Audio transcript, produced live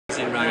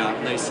magazine rang up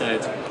and they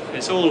said,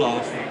 it's all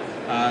off,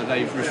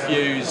 they've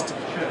refused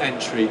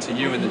entry to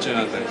you and the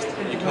journalist,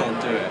 you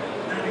can't do it.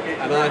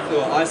 And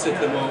I said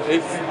to them, well,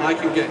 if I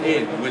can get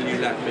in, will you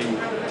let me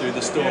do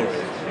the story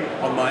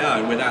on my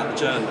own without the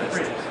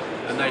journalist?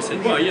 And they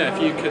said, well, yeah,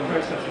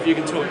 if you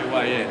can talk your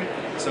way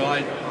in. So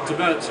I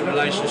developed a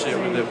relationship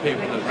with the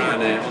people that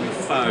ran it on the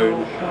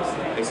phone,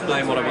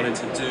 explained what I wanted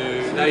to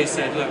do. They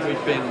said, look,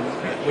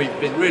 we've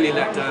been really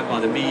let down by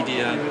the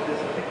media.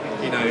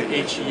 You know,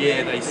 each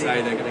year they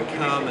say they're going to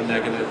come and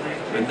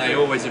and they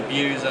always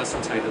abuse us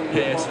and take the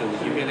piss and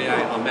humiliate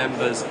our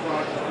members.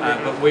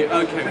 But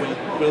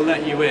we'll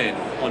let you in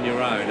on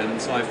your own.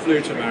 And so I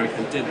flew to America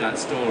and did that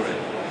story.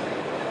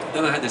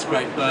 Then I had this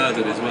great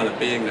burden as well of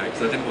being there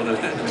because I didn't want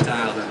to let them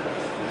down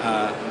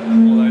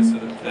and all those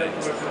sort of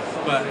things.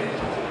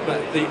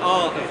 But the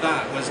art of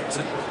that was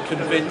to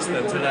convince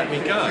them to let me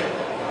go.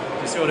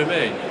 You see what I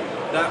mean?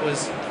 That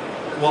was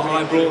what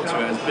I brought to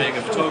it as being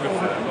a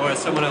photographer, whereas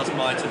someone else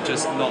might have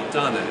just not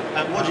done it.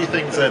 And what do you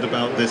think, Zed,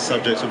 about this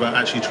subject, about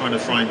actually trying to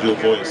find your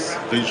voice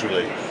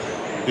visually?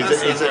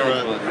 Is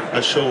there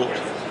a short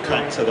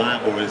cut to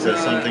that, or is there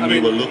something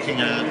you were looking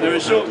at? There are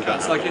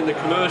shortcuts, like in the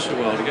commercial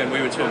world, again,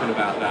 we were talking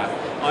about that.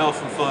 I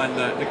often find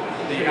that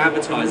the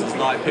advertisers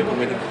like people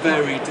with a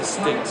very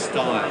distinct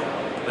style.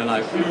 They're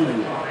like,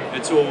 ooh,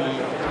 it's all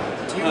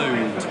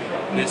toned,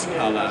 this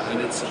colour,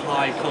 and it's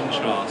high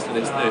contrast, and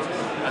it's this.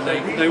 And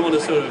they want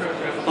to sort of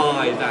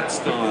buy that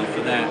style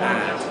for their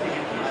ad.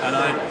 And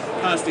I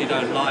personally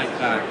don't like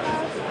that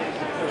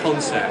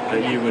concept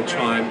that you would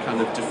try and kind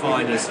of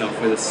define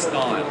yourself with a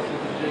style.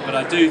 But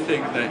I do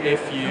think that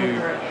if you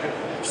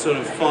sort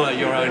of follow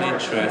your own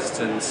interests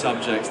and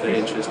subjects that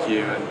interest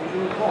you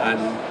and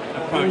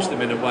approach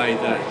them in a way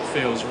that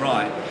feels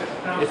right,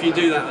 if you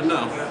do that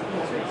enough,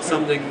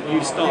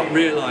 you start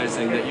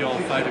realising that you're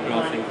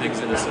photographing things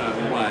in a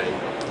certain way,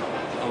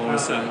 or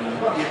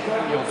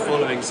you're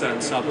following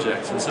certain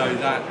subjects, and so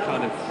that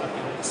kind of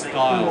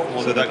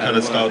style. So that kind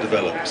of style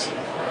develops.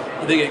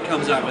 I think it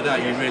comes out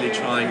without you really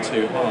trying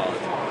too hard,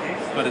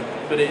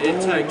 but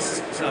it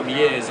takes some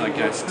years, I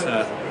guess,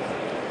 to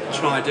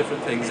try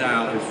different things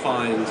out and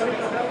find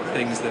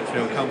things that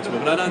feel comfortable.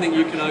 But I don't think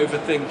you can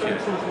overthink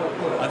it.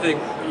 I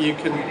think you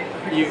can.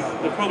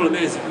 The problem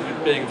is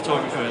with being a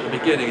photographer at the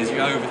beginning is you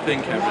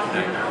overthink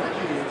everything,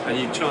 and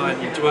you try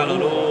and you dwell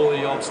on all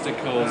the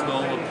obstacles and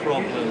all the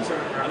problems.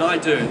 And I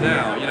do it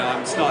now. You know,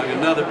 I'm starting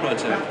another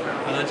project,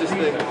 and I just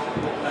think,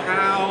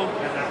 how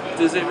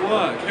does it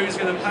work? Who's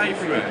going to pay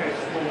for it?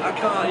 I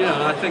can't. You know,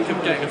 and I think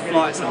of getting a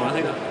flight somewhere. I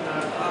think,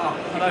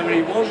 I don't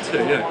really want to.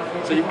 You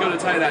know? So you've got to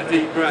take that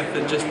deep breath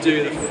and just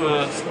do the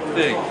first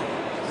thing.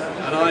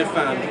 And I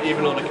found,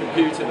 even on a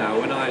computer now,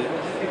 when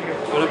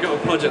I've got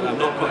a project that I'm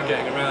not quite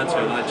getting around to,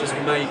 and I just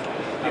make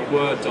a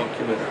Word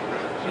document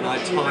and I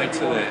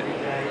title it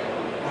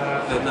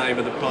the name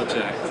of the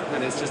project,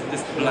 and it's just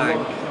this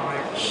blank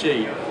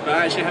sheet. But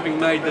actually having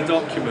made the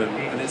document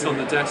and it's on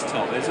the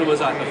desktop, it's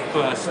almost like the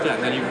first step.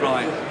 Then you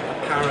write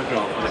a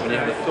paragraph on it when you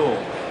have a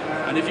thought.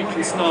 And if you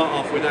can start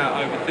off without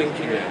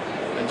overthinking it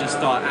and just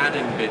start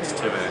adding bits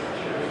to it,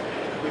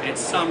 it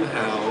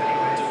somehow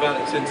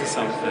develops into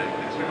something.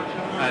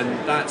 And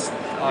that's,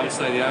 I would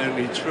say, the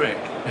only trick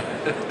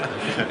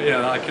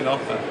that I can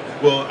offer.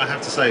 Well, I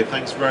have to say,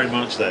 thanks very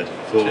much, Zed,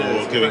 for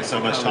giving so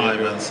much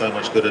time and so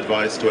much good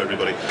advice to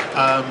everybody.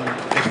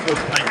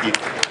 Thank you.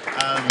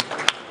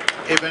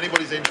 If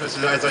anybody's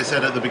interested, as I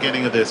said at the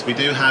beginning of this, we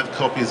do have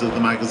copies of the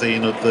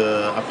magazine of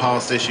a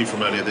past issue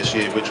from earlier this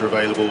year, which are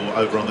available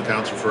over on the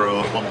counter for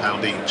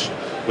 £1 each,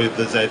 with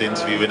the Zed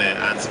interview in it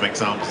and some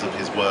examples of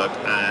his work,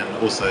 and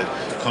also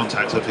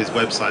contact of his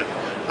website.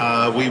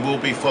 We will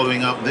be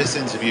following up this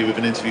interview with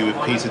an interview with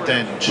Peter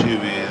Dench, who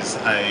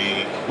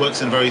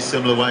works in a very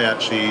similar way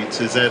actually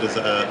to Zed as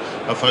a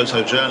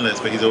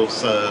photojournalist, but he's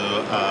also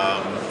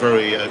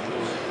very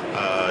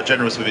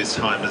generous with his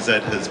time, as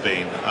Zed has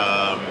been.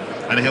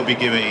 And he'll be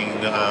giving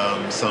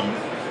some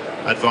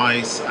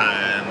advice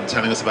and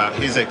telling us about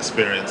his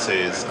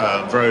experiences,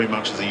 very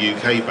much as a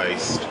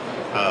UK-based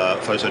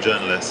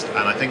photojournalist,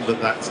 and I think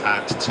that's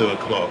at 2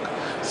 o'clock.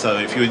 So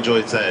if you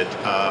enjoyed Zed,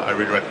 I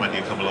really recommend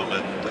you come along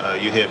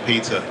and you hear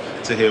Peter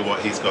to hear what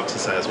he's got to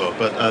say as well.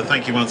 But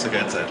thank you once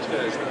again, Zed.